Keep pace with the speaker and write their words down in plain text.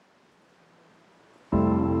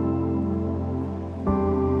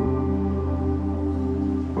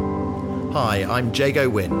Hi, I'm Jago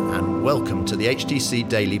Wynn, and welcome to the HTC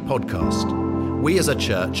Daily podcast. We as a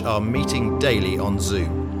church are meeting daily on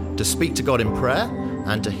Zoom to speak to God in prayer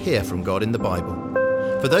and to hear from God in the Bible.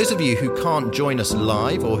 For those of you who can't join us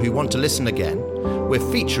live or who want to listen again,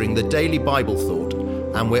 we're featuring the daily Bible thought,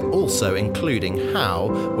 and we're also including how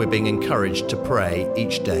we're being encouraged to pray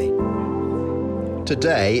each day.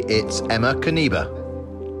 Today, it's Emma Kaniba.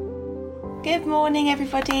 Good morning,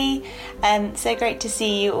 everybody. So great to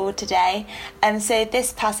see you all today. So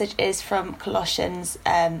this passage is from Colossians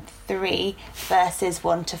 3, verses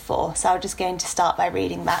 1 to 4. So I'm just going to start by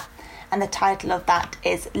reading that. And the title of that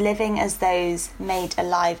is Living as Those Made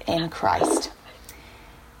Alive in Christ.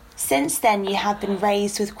 Since then you have been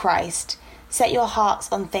raised with Christ. Set your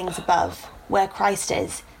hearts on things above, where Christ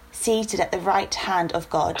is, seated at the right hand of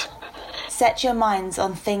God. Set your minds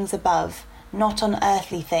on things above, not on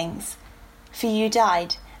earthly things. For you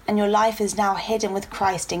died, and your life is now hidden with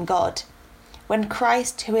Christ in God. When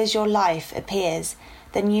Christ, who is your life, appears,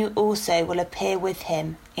 then you also will appear with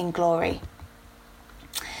him in glory.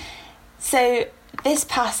 So this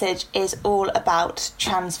passage is all about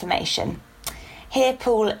transformation. Here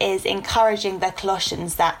Paul is encouraging the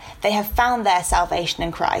Colossians that they have found their salvation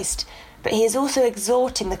in Christ, but he is also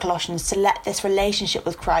exhorting the Colossians to let this relationship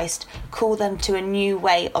with Christ call them to a new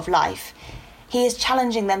way of life. He is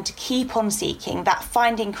challenging them to keep on seeking, that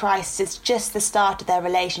finding Christ is just the start of their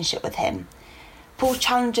relationship with him. Paul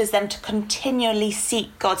challenges them to continually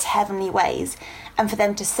seek God's heavenly ways and for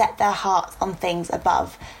them to set their hearts on things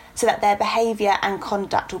above, so that their behaviour and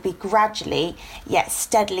conduct will be gradually yet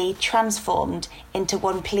steadily transformed into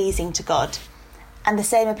one pleasing to God. And the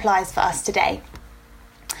same applies for us today.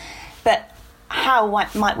 But how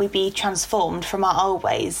might we be transformed from our old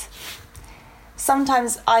ways?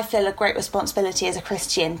 Sometimes I feel a great responsibility as a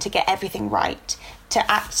Christian to get everything right,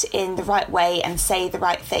 to act in the right way and say the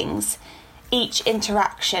right things. Each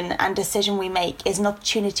interaction and decision we make is an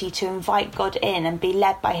opportunity to invite God in and be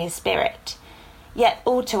led by his Spirit. Yet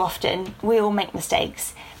all too often, we all make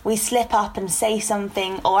mistakes. We slip up and say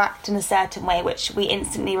something or act in a certain way which we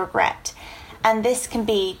instantly regret, and this can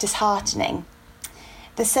be disheartening.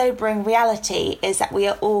 The sobering reality is that we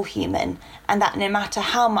are all human, and that no matter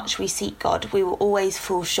how much we seek God, we will always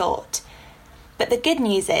fall short. But the good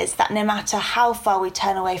news is that no matter how far we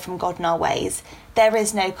turn away from God in our ways, there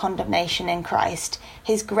is no condemnation in Christ.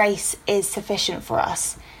 His grace is sufficient for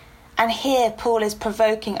us. And here Paul is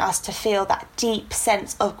provoking us to feel that deep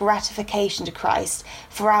sense of gratification to Christ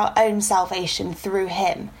for our own salvation through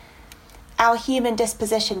him. Our human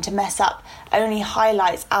disposition to mess up only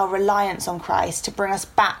highlights our reliance on Christ to bring us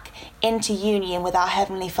back into union with our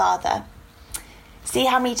Heavenly Father. See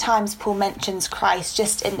how many times Paul mentions Christ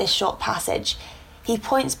just in this short passage. He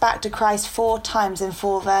points back to Christ 4 times in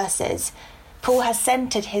 4 verses. Paul has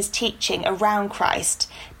centred his teaching around Christ,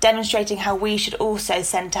 demonstrating how we should also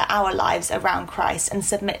centre our lives around Christ and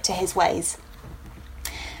submit to his ways.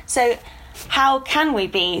 So, how can we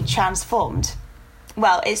be transformed?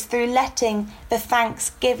 Well, it's through letting the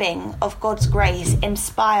thanksgiving of God's grace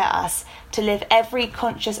inspire us to live every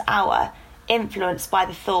conscious hour influenced by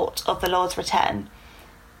the thought of the Lord's return.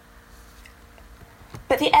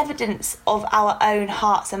 But the evidence of our own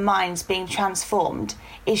hearts and minds being transformed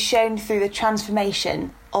is shown through the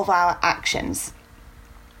transformation of our actions.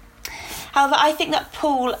 However, I think that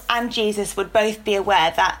Paul and Jesus would both be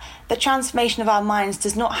aware that the transformation of our minds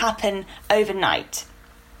does not happen overnight.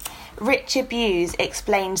 Richard Bewes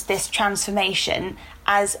explains this transformation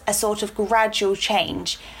as a sort of gradual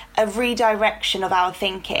change, a redirection of our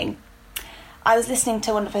thinking. I was listening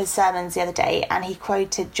to one of his sermons the other day and he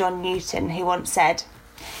quoted John Newton, who once said,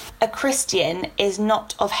 "A Christian is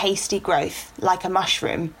not of hasty growth like a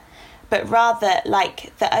mushroom, but rather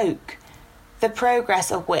like the oak, the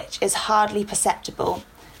progress of which is hardly perceptible,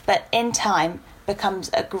 but in time becomes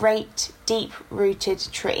a great deep-rooted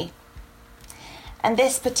tree." And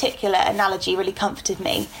this particular analogy really comforted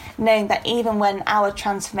me, knowing that even when our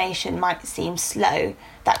transformation might seem slow,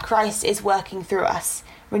 that Christ is working through us,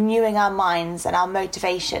 renewing our minds and our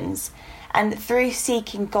motivations, and through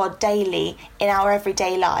seeking God daily in our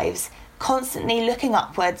everyday lives, constantly looking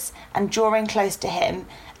upwards and drawing close to him,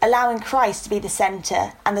 allowing Christ to be the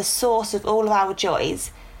centre and the source of all of our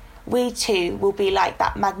joys, we too will be like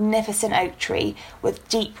that magnificent oak tree with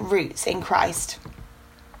deep roots in Christ.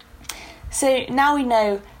 So now we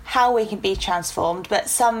know how we can be transformed, but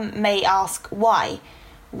some may ask why.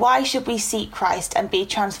 Why should we seek Christ and be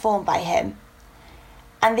transformed by him?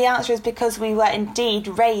 And the answer is because we were indeed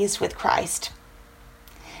raised with Christ.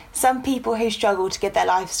 Some people who struggle to give their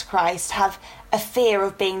lives to Christ have a fear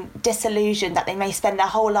of being disillusioned, that they may spend their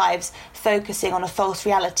whole lives focusing on a false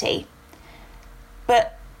reality.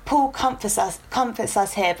 But Paul comforts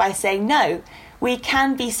us here by saying, no, we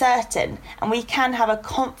can be certain and we can have a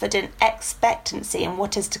confident expectancy in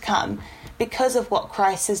what is to come because of what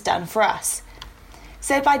Christ has done for us.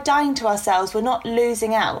 So by dying to ourselves, we're not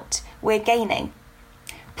losing out, we're gaining.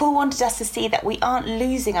 Paul wanted us to see that we aren't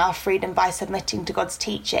losing our freedom by submitting to God's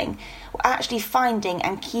teaching. We're actually finding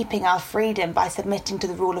and keeping our freedom by submitting to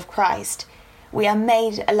the rule of Christ. We are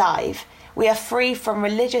made alive. We are free from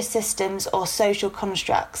religious systems or social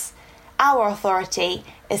constructs. Our authority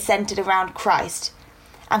is centred around Christ.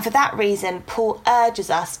 And for that reason, Paul urges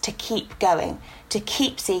us to keep going, to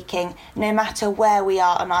keep seeking, no matter where we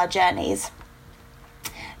are on our journeys.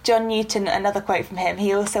 John Newton, another quote from him,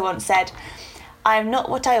 he also once said, "I am not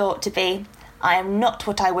what I ought to be. I am not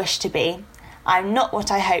what I wish to be. I am not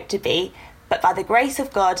what I hope to be. But by the grace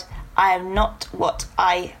of God, I am not what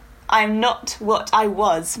I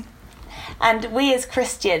was." And we as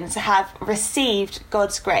Christians have received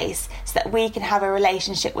God's grace so that we can have a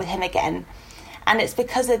relationship with him again. And it's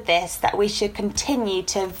because of this that we should continue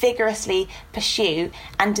to vigorously pursue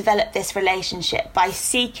and develop this relationship by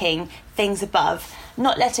seeking things above,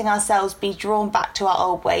 not letting ourselves be drawn back to our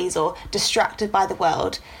old ways or distracted by the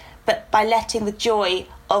world, but by letting the joy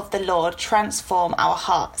of the Lord transform our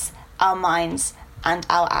hearts, our minds, and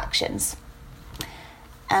our actions.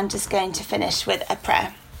 I'm just going to finish with a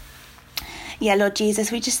prayer. Yeah, Lord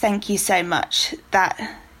Jesus, we just thank you so much that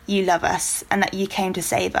you love us and that you came to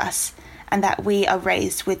save us and that we are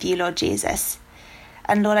raised with you, Lord Jesus.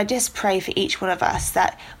 And Lord, I just pray for each one of us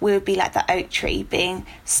that we would be like that oak tree being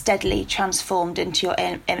steadily transformed into your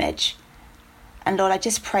image. And Lord, I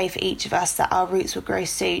just pray for each of us that our roots will grow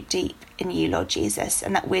so deep in you, Lord Jesus,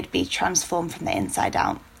 and that we'd be transformed from the inside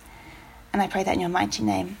out. And I pray that in your mighty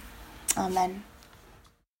name. Amen.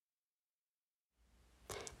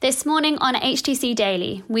 This morning on HTC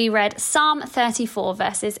Daily, we read Psalm 34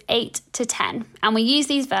 verses 8 to 10, and we use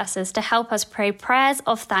these verses to help us pray prayers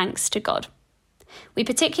of thanks to God. We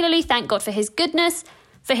particularly thank God for his goodness,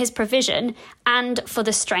 for his provision, and for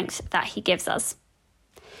the strength that he gives us.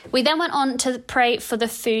 We then went on to pray for the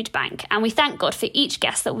food bank, and we thank God for each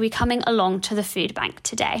guest that will be coming along to the food bank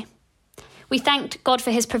today. We thanked God for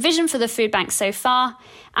his provision for the food bank so far,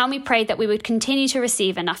 and we prayed that we would continue to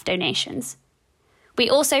receive enough donations. We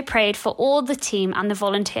also prayed for all the team and the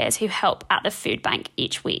volunteers who help at the food bank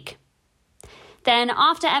each week. Then,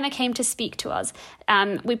 after Emma came to speak to us,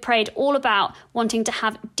 we prayed all about wanting to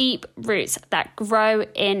have deep roots that grow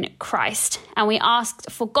in Christ. And we asked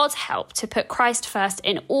for God's help to put Christ first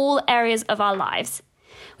in all areas of our lives.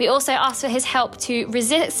 We also asked for his help to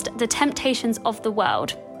resist the temptations of the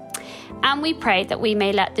world. And we prayed that we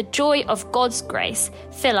may let the joy of God's grace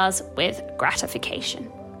fill us with gratification.